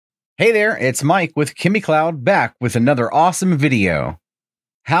Hey there, it's Mike with ChemiCloud back with another awesome video.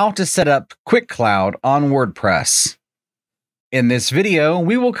 How to set up QUIC.Cloud on WordPress. In this video,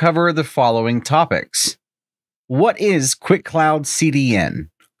 we will cover the following topics. What is QUIC.Cloud CDN?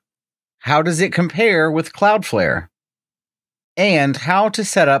 How does it compare with Cloudflare? And how to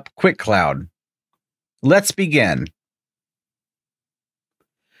set up QUIC.Cloud. Let's begin.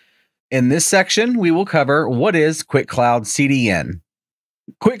 In this section, we will cover what is QUIC.Cloud CDN.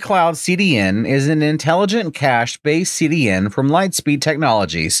 QUIC.Cloud CDN is an intelligent cache-based CDN from LiteSpeed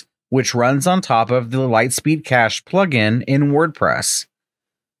Technologies, which runs on top of the LiteSpeed Cache plugin in WordPress.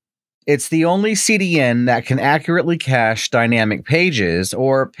 It's the only CDN that can accurately cache dynamic pages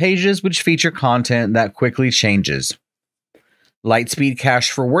or pages which feature content that quickly changes. LiteSpeed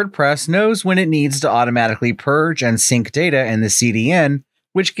Cache for WordPress knows when it needs to automatically purge and sync data in the CDN,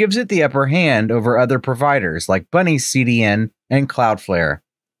 which gives it the upper hand over other providers like Bunny's CDN and Cloudflare.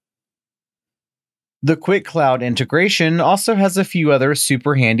 The QUIC.Cloud integration also has a few other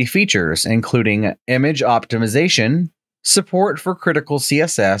super handy features, including image optimization, support for critical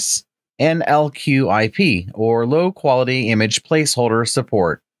CSS, and LQIP, or low-quality image placeholder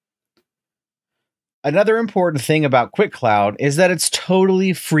support. Another important thing about QUIC.Cloud is that it's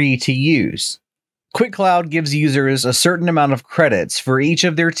totally free to use. QUIC.Cloud gives users a certain amount of credits for each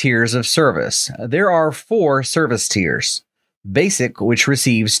of their tiers of service. There are 4 service tiers. Basic, which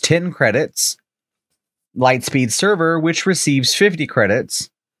receives 10 credits, LiteSpeed Server, which receives 50 credits,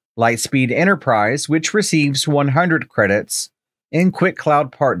 LiteSpeed Enterprise, which receives 100 credits, and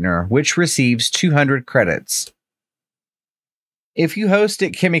QUIC.Cloud Partner, which receives 200 credits. If you host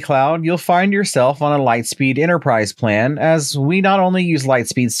at ChemiCloud, you'll find yourself on a LiteSpeed Enterprise plan, as we not only use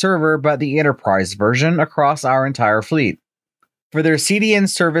LiteSpeed Server, but the Enterprise version across our entire fleet. For their CDN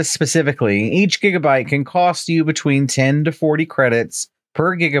service specifically, each gigabyte can cost you between 10 to 40 credits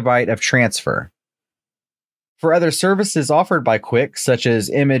per gigabyte of transfer. For other services offered by QUIC, such as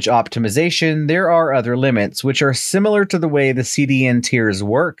image optimization, there are other limits, which are similar to the way the CDN tiers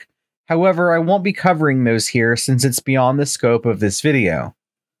work. However, I won't be covering those here since it's beyond the scope of this video.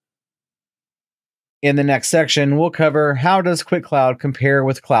 In the next section, we'll cover how does QUIC.Cloud compare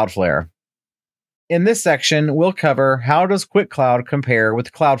with Cloudflare. In this section, we'll cover how does QUIC.Cloud compare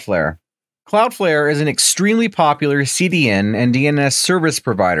with Cloudflare. Cloudflare is an extremely popular CDN and DNS service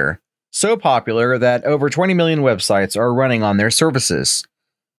provider, so popular that over 20 million websites are running on their services.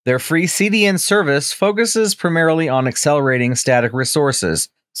 Their free CDN service focuses primarily on accelerating static resources,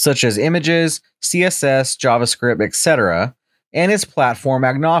 such as images, CSS, JavaScript, etc., and is platform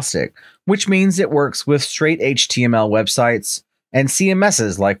agnostic, which means it works with straight HTML websites and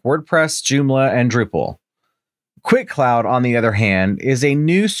CMSs like WordPress, Joomla, and Drupal. QUIC.Cloud, on the other hand, is a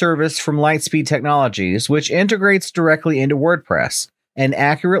new service from LiteSpeed Technologies which integrates directly into WordPress and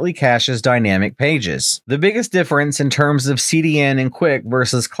accurately caches dynamic pages. The biggest difference in terms of CDN and QUIC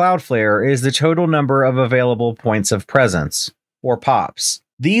versus Cloudflare is the total number of available points of presence, or POPs.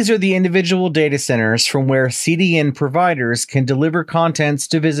 These are the individual data centers from where CDN providers can deliver contents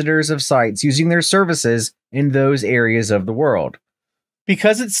to visitors of sites using their services in those areas of the world.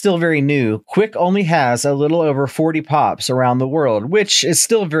 Because it's still very new, QUIC only has a little over 40 POPs around the world, which is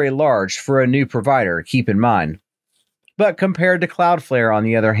still very large for a new provider, keep in mind. But compared to Cloudflare, on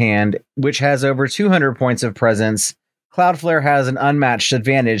the other hand, which has over 200 points of presence, Cloudflare has an unmatched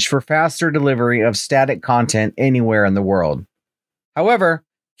advantage for faster delivery of static content anywhere in the world. However,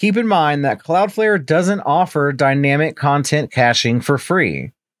 keep in mind that Cloudflare doesn't offer dynamic content caching for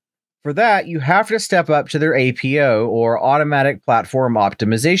free. For that, you have to step up to their APO, or Automatic Platform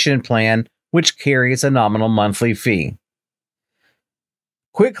Optimization plan, which carries a nominal monthly fee.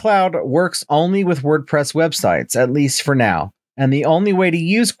 QUIC.Cloud works only with WordPress websites, at least for now, and the only way to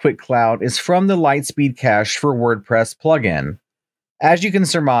use QUIC.Cloud is from the LiteSpeed Cache for WordPress plugin. As you can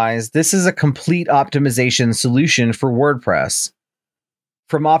surmise, this is a complete optimization solution for WordPress.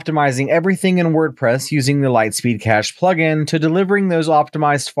 From optimizing everything in WordPress using the LiteSpeed Cache plugin to delivering those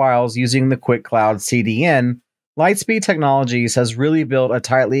optimized files using the QUIC.Cloud CDN, LiteSpeed Technologies has really built a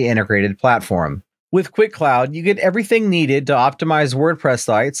tightly integrated platform. With QUIC.Cloud, you get everything needed to optimize WordPress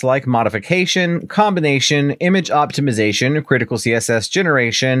sites like modification, combination, image optimization, critical CSS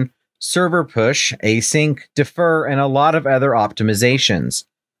generation, server push, async, defer, and a lot of other optimizations.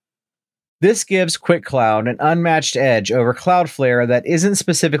 This gives QUIC.Cloud an unmatched edge over Cloudflare that isn't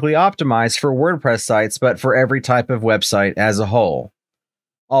specifically optimized for WordPress sites but for every type of website as a whole.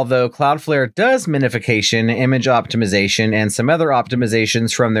 Although Cloudflare does minification, image optimization, and some other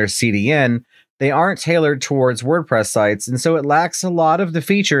optimizations from their CDN, they aren't tailored towards WordPress sites, and so it lacks a lot of the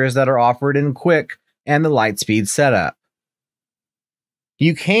features that are offered in QUIC and the LiteSpeed setup.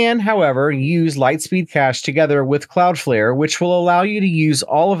 You can, however, use LiteSpeed Cache together with Cloudflare, which will allow you to use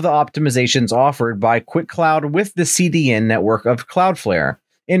all of the optimizations offered by QUIC.Cloud with the CDN network of Cloudflare.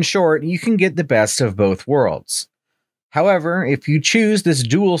 In short, you can get the best of both worlds. However, if you choose this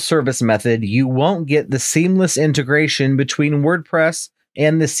dual service method, you won't get the seamless integration between WordPress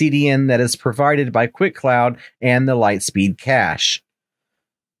and the CDN that is provided by QUIC.Cloud and the LiteSpeed Cache.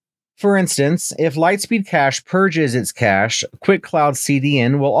 For instance, if LiteSpeed Cache purges its cache, QUIC.Cloud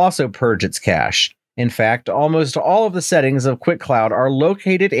CDN will also purge its cache. In fact, almost all of the settings of QUIC.Cloud are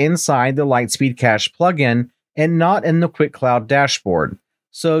located inside the LiteSpeed Cache plugin and not in the QUIC.Cloud dashboard.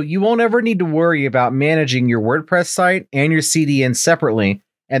 So you won't ever need to worry about managing your WordPress site and your CDN separately,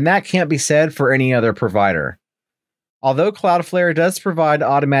 and that can't be said for any other provider. Although Cloudflare does provide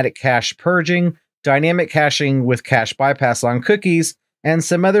automatic cache purging, dynamic caching with cache bypass on cookies, and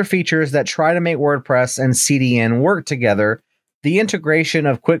some other features that try to make WordPress and CDN work together, the integration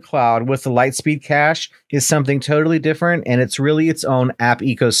of QUIC.Cloud with the LiteSpeed Cache is something totally different, and it's really its own app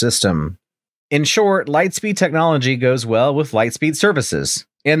ecosystem. In short, LiteSpeed technology goes well with LiteSpeed services.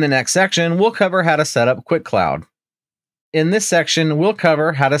 In the next section, we'll cover how to set up QUIC.Cloud. In this section, we'll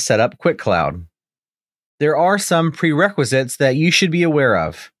cover how to set up QUIC.Cloud. There are some prerequisites that you should be aware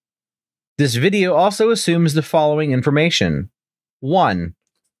of. This video also assumes the following information. 1.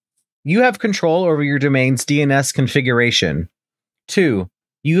 You have control over your domain's DNS configuration. 2.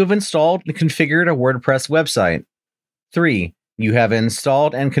 You have installed and configured a WordPress website. 3. You have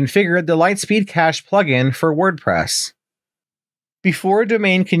installed and configured the LiteSpeed Cache plugin for WordPress. Before a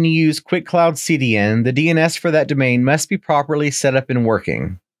domain can use QUIC.Cloud CDN, the DNS for that domain must be properly set up and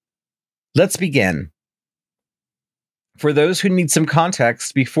working. Let's begin. For those who need some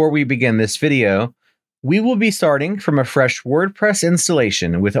context before we begin this video, we will be starting from a fresh WordPress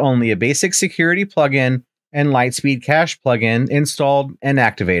installation with only a basic security plugin and LiteSpeed Cache plugin installed and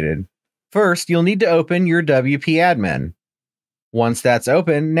activated. First, you'll need to open your WP admin. Once that's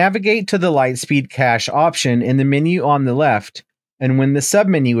open, navigate to the LiteSpeed Cache option in the menu on the left, and when the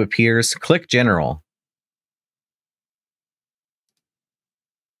submenu appears, click General.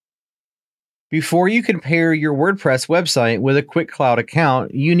 Before you can pair your WordPress website with a QUIC.Cloud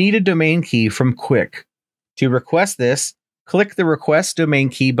account, you need a domain key from QUIC. To request this, click the Request Domain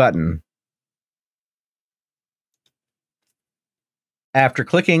Key button. After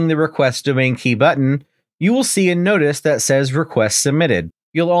clicking the Request Domain Key button, you will see a notice that says Request Submitted.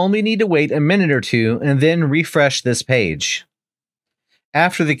 You'll only need to wait a minute or two and then refresh this page.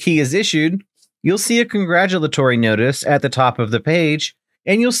 After the key is issued, you'll see a congratulatory notice at the top of the page,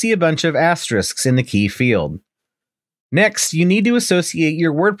 and you'll see a bunch of asterisks in the key field. Next, you need to associate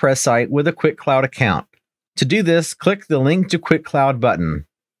your WordPress site with a QUIC.Cloud account. To do this, click the Link to QUIC.Cloud button.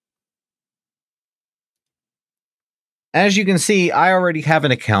 As you can see, I already have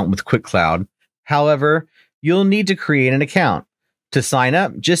an account with QUIC.Cloud. However, you'll need to create an account. To sign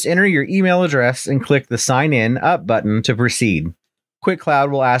up, just enter your email address and click the Sign In Up button to proceed.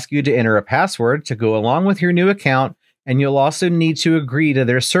 QUIC.Cloud will ask you to enter a password to go along with your new account, and you'll also need to agree to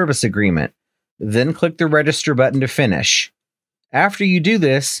their service agreement. Then click the Register button to finish. After you do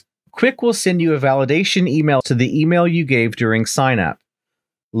this, QUIC will send you a validation email to the email you gave during sign-up.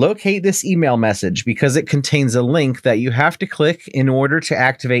 Locate this email message because it contains a link that you have to click in order to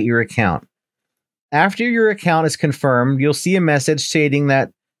activate your account. After your account is confirmed, you'll see a message stating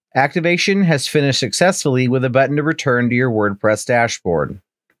that activation has finished successfully with a button to return to your WordPress dashboard.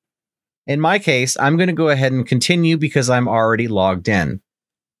 In my case, I'm going to go ahead and continue because I'm already logged in.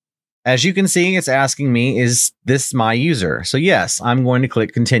 As you can see, it's asking me, is this my user? So yes, I'm going to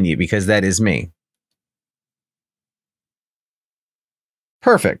click continue because that is me.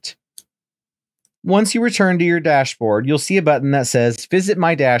 Perfect. Once you return to your dashboard, you'll see a button that says Visit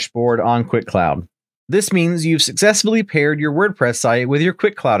My Dashboard on QUIC.Cloud. This means you've successfully paired your WordPress site with your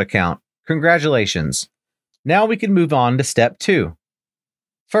QUIC.Cloud account. Congratulations. Now we can move on to step 2.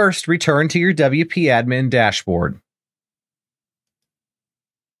 First, return to your WP admin dashboard.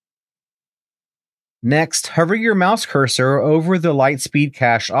 Next, hover your mouse cursor over the LiteSpeed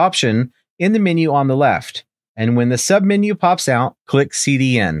Cache option in the menu on the left, and when the submenu pops out, click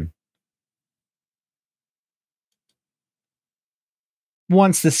CDN.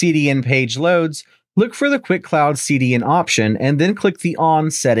 Once the CDN page loads, look for the QUIC.Cloud CDN option and then click the On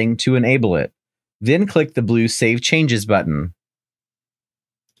setting to enable it. Then click the blue Save Changes button.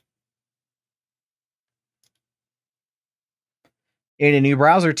 In a new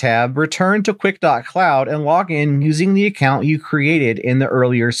browser tab, return to QUIC.Cloud and log in using the account you created in the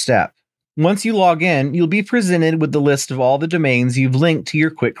earlier step. Once you log in, you'll be presented with the list of all the domains you've linked to your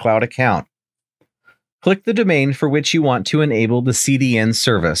QUIC.Cloud account. click the domain for which you want to enable the CDN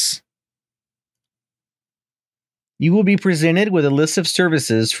service. You will be presented with a list of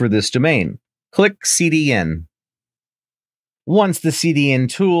services for this domain. Click CDN. Once the CDN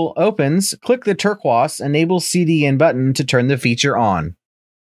tool opens, click the turquoise Enable CDN button to turn the feature on.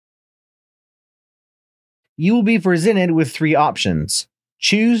 You will be presented with 3 options.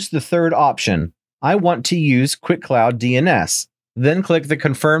 Choose the third option. I want to use QUIC.Cloud DNS. Then click the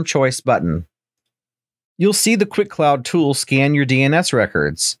Confirm Choice button. You'll see the QUIC.Cloud tool scan your DNS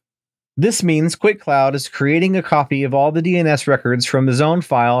records. This means QUIC.Cloud is creating a copy of all the DNS records from the zone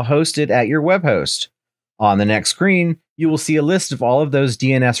file hosted at your web host. On the next screen, you will see a list of all of those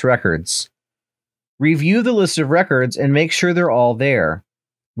DNS records. Review the list of records and make sure they're all there.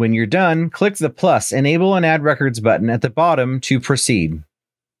 When you're done, click the plus Enable and Add Records button at the bottom to proceed.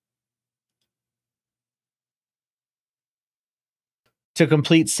 To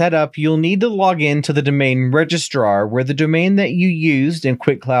complete setup, you'll need to log in to the domain registrar where the domain that you used in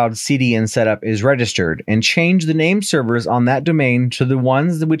QUIC.Cloud CDN setup is registered, and change the name servers on that domain to the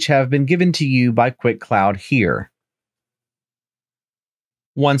ones which have been given to you by QUIC.Cloud here.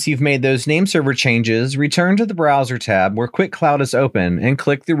 Once you've made those name server changes, return to the Browser tab where QUIC.Cloud is open and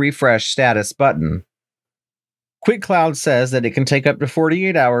click the Refresh Status button. QUIC.Cloud says that it can take up to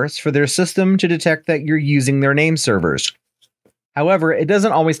 48 hours for their system to detect that you're using their name servers. However, it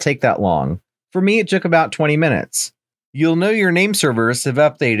doesn't always take that long. For me, it took about 20 minutes. You'll know your name servers have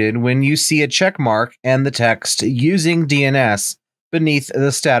updated when you see a check mark and the text "Using DNS" beneath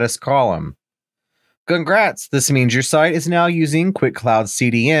the status column. Congrats! This means your site is now using QUIC.Cloud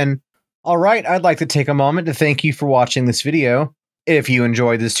CDN. Alright, I'd like to take a moment to thank you for watching this video. If you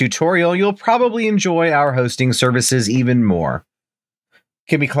enjoyed this tutorial, you'll probably enjoy our hosting services even more.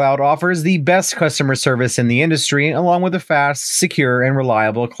 ChemiCloud offers the best customer service in the industry, along with a fast, secure, and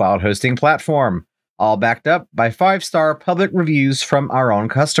reliable cloud hosting platform, all backed up by 5-star public reviews from our own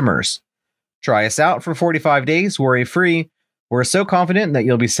customers. Try us out for 45 days, worry-free. We're so confident that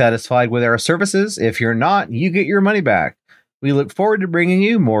you'll be satisfied with our services. If you're not, you get your money back. We look forward to bringing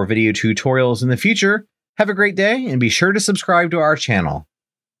you more video tutorials in the future. Have a great day, and be sure to subscribe to our channel.